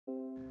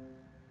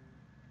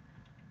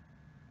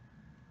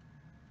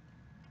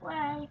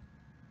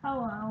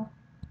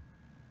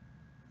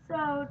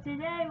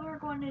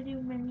going to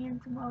do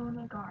minions mode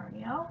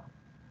AgarIO,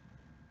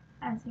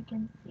 as you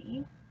can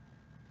see.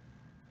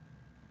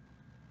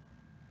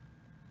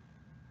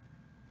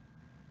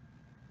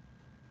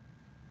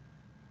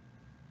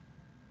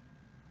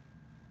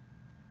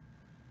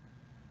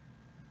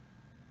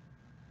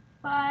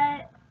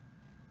 But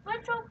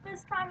let's hope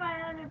this time I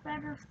had a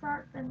better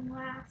start than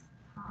last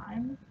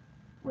time,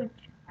 which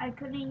I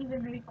couldn't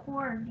even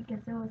record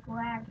because it was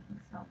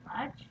lagging so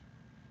much.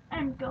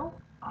 And go,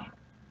 oh,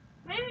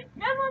 maybe,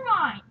 never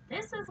mind,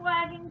 this is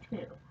lagging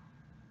too.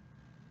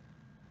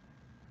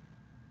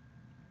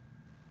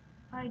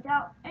 I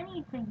doubt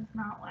anything's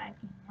not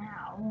lagging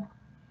now.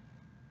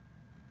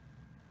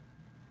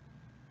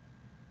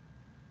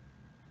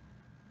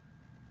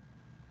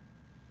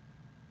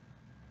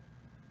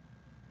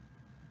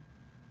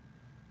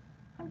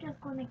 I'm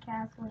just going to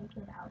casually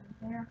get out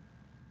of there.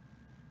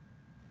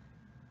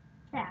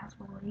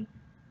 Casually.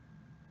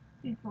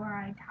 Before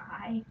I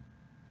die.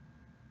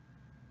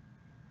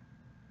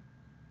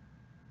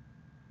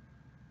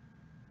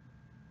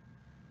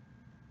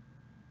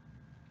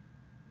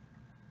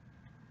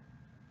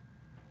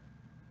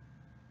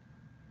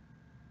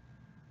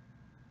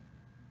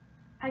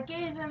 I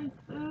gave him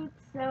food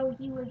so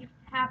he would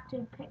have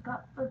to pick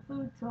up the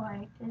food so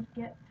I could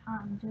get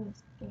time to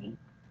escape.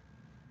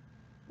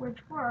 Which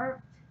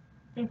worked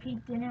if he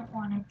didn't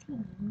want a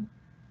team.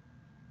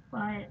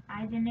 But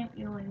I didn't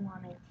really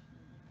want a team.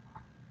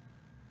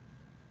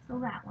 So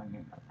that one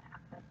ended up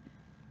happening.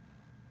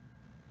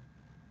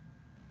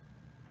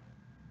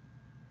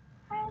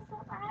 Why is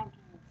it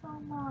lagging so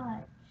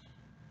much?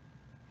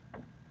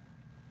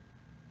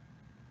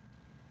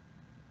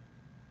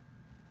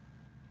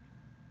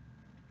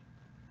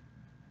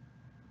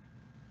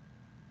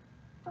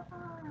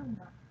 Oh,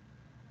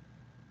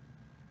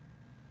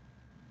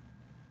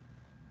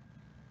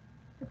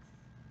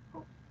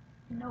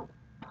 nope.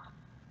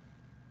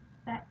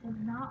 That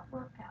did not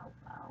work out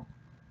well.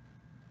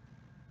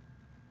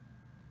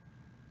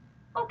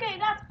 Okay,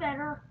 that's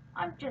better.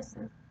 I'm just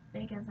as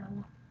big as a...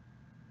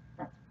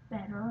 That's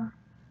better.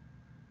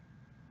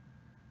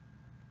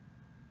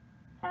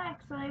 That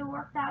actually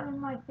worked out in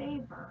my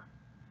favor.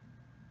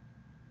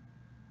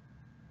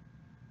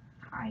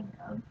 Kind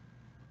of.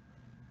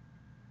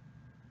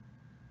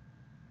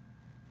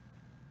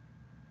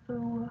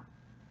 Ooh.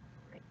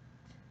 Great.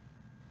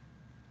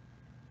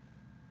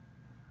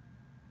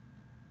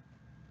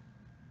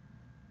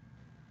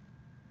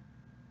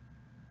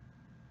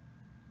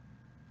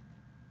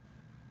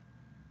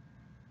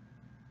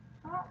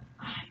 Oh,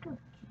 I could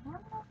camera?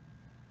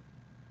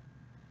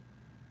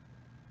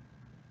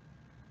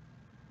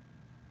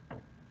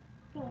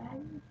 Okay, I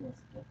need to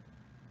escape.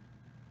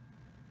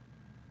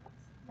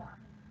 That's not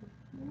a good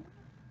thing.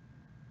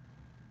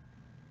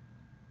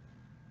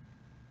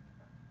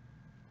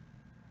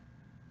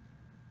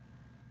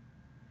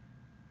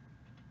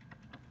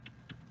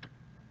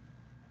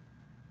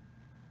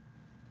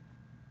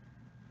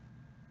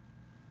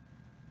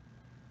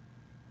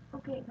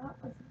 Okay, that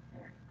wasn't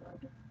very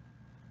good.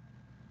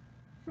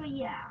 So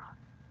yeah,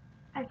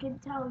 I can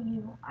tell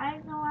you, I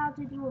know how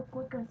to do a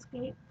quick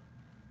escape,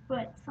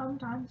 but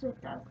sometimes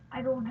it does.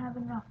 I don't have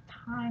enough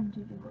time to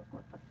do a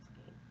quick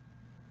escape.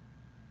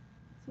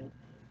 Let's see if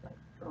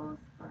anybody goes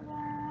for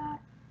that.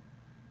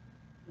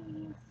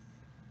 Piece.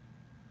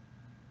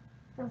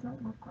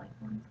 Doesn't look like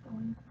one's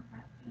going for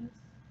that piece.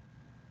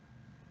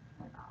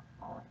 They're not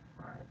falling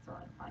for it, so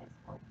I might as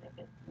well pick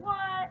it.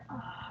 What?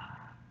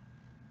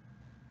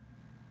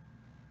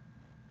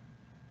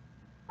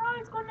 Now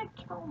he's gonna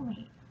kill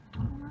me.